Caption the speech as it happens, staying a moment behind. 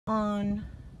On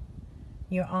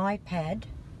your iPad,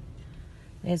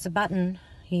 there's a button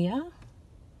here.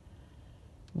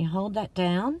 You hold that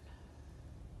down.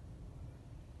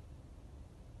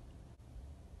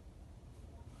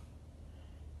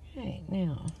 Okay,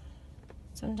 now,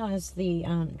 sometimes the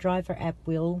driver app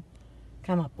will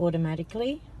come up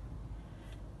automatically,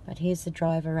 but here's the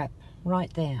driver app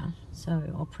right there. So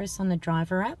I'll press on the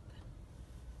driver app.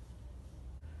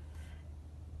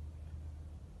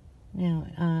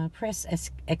 Now press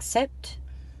accept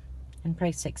and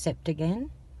press accept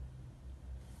again.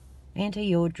 Enter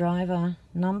your driver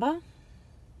number.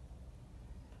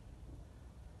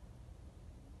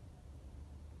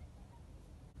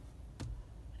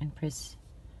 And press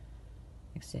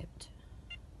accept.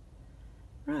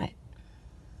 Right.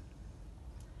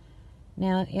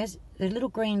 Now, as the little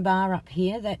green bar up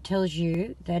here, that tells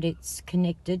you that it's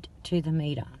connected to the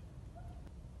meter.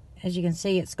 As you can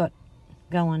see, it's got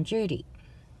go on duty.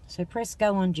 So press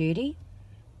go on duty,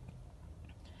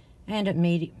 and it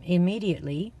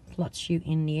immediately plots you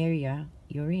in the area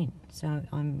you're in. So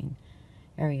I'm in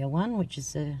area 1, which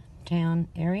is the town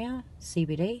area,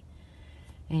 CBD,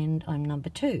 and I'm number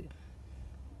 2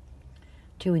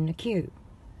 in the queue.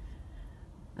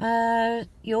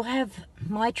 You'll have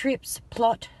my trips,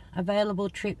 plot, available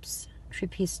trips,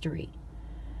 trip history.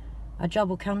 A job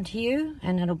will come to you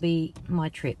and it'll be my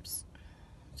trips.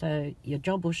 So your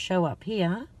job will show up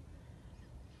here.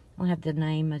 I'll have the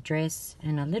name, address,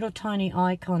 and a little tiny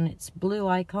icon. It's blue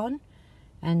icon,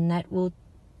 and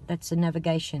that's a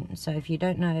navigation. So if you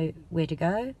don't know where to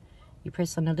go, you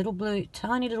press on the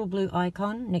tiny little blue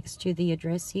icon next to the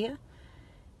address here,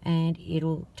 and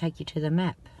it'll take you to the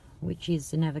map, which is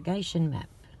the navigation map.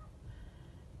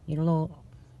 It'll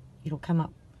come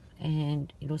up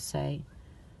and it'll say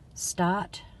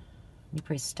start. You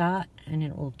press start and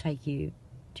it will take you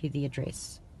to the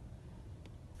address.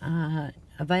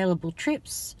 Available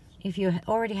trips. If you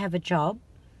already have a job,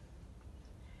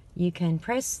 you can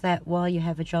press that while you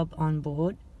have a job on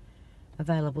board,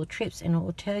 available trips, and it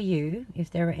will tell you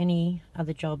if there are any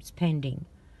other jobs pending.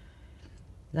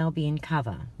 They'll be in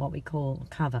cover, what we call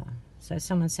cover. So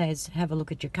someone says, have a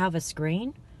look at your cover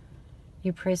screen.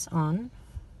 You press on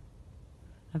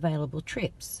available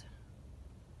trips.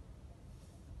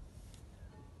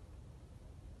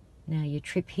 Now your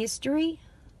trip history,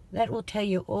 that will tell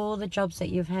you all the jobs that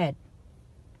you've had.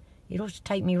 It'll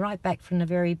take me right back from the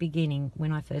very beginning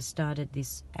when I first started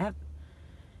this app.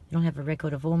 It'll have a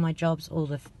record of all my jobs, all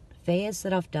the fares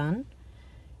that I've done,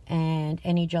 and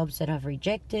any jobs that I've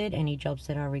rejected, any jobs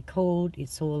that I recalled.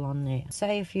 It's all on there.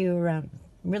 Say if you're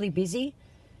really busy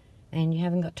and you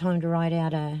haven't got time to write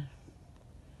out a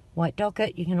white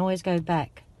docket, you can always go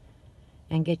back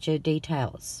and get your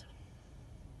details.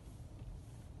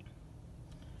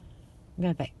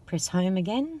 Go back, press home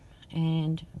again,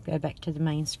 and go back to the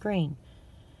main screen.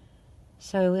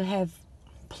 So we'll have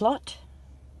plot.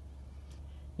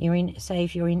 Say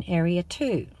if you're in area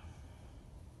 2,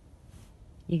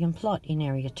 you can plot in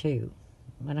area 2,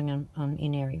 but I'm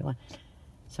in area 1,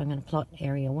 so I'm going to plot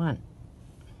area 1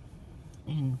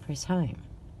 and press home.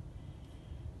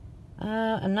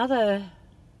 Another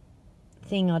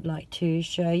thing I'd like to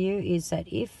show you is that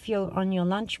if you're on your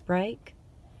lunch break,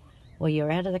 or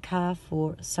you're out of the car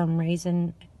for some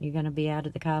reason, you're going to be out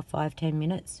of the car 5-10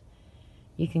 minutes,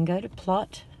 you can go to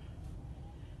plot,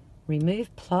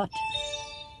 remove plot,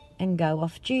 and go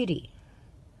off duty.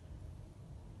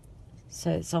 So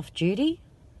it's off duty,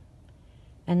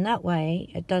 and that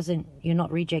way you're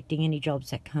not rejecting any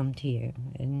jobs that come to you,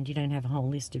 and you don't have a whole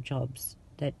list of jobs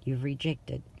that you've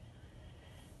rejected.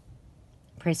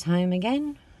 Press home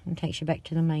again, and takes you back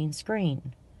to the main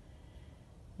screen.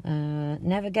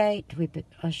 Navigate,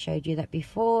 I showed you that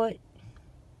before.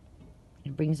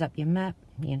 It brings up your map.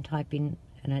 You can type in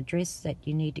an address that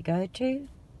you need to go to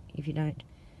if you don't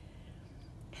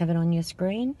have it on your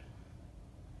screen.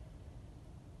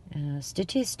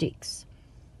 Statistics.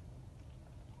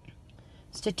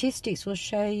 Statistics will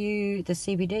show you the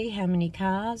CBD, how many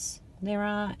cars there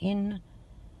are in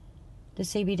the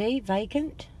CBD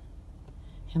vacant,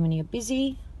 how many are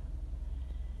busy,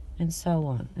 and so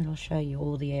on. It'll show you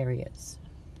all the areas.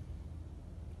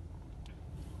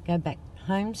 Go back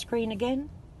home screen again.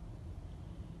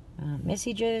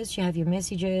 Messages, you have your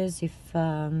messages if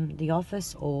the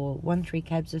office or 13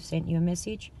 cabs have sent you a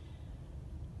message.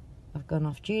 I've gone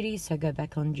off duty, so go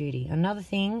back on duty. Another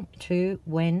thing too,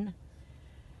 when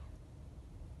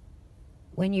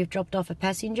you've dropped off a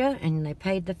passenger and they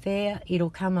paid the fare, it'll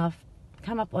come up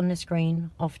on the screen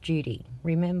off duty.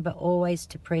 Remember always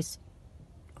to press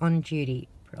on duty.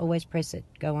 Always press it,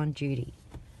 go on duty.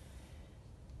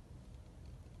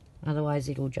 Otherwise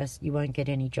you won't get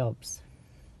any jobs.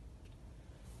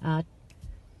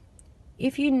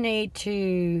 If you need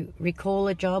to recall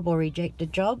a job or reject a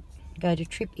job, go to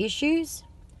Trip Issues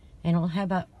and it'll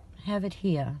have it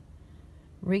here.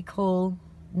 Recall,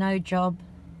 no job.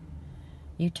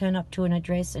 You turn up to an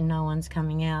address and no one's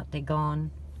coming out, they're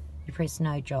gone. You press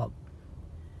no job.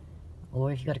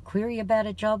 Or if you've got a query about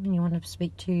a job and you want to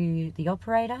speak to the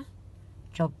operator,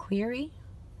 job query,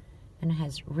 and it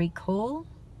has recall.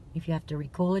 If you have to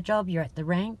recall a job, you're at the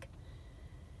rank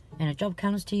and a job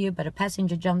comes to you but a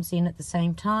passenger jumps in at the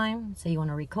same time, so you want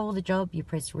to recall the job, you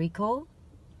press recall.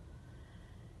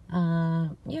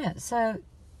 Yeah, so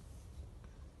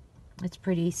it's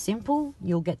pretty simple.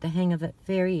 You'll get the hang of it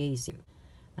very easy.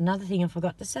 Another thing I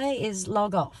forgot to say is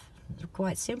log off. It's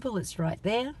quite simple, it's right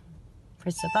there.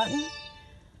 Press the button,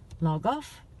 log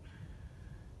off,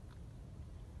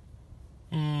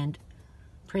 and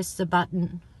press the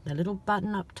button, the little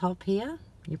button up top here.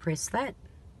 You press that,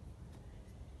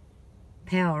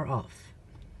 power off.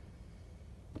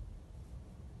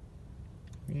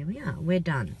 There we are, we're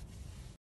done.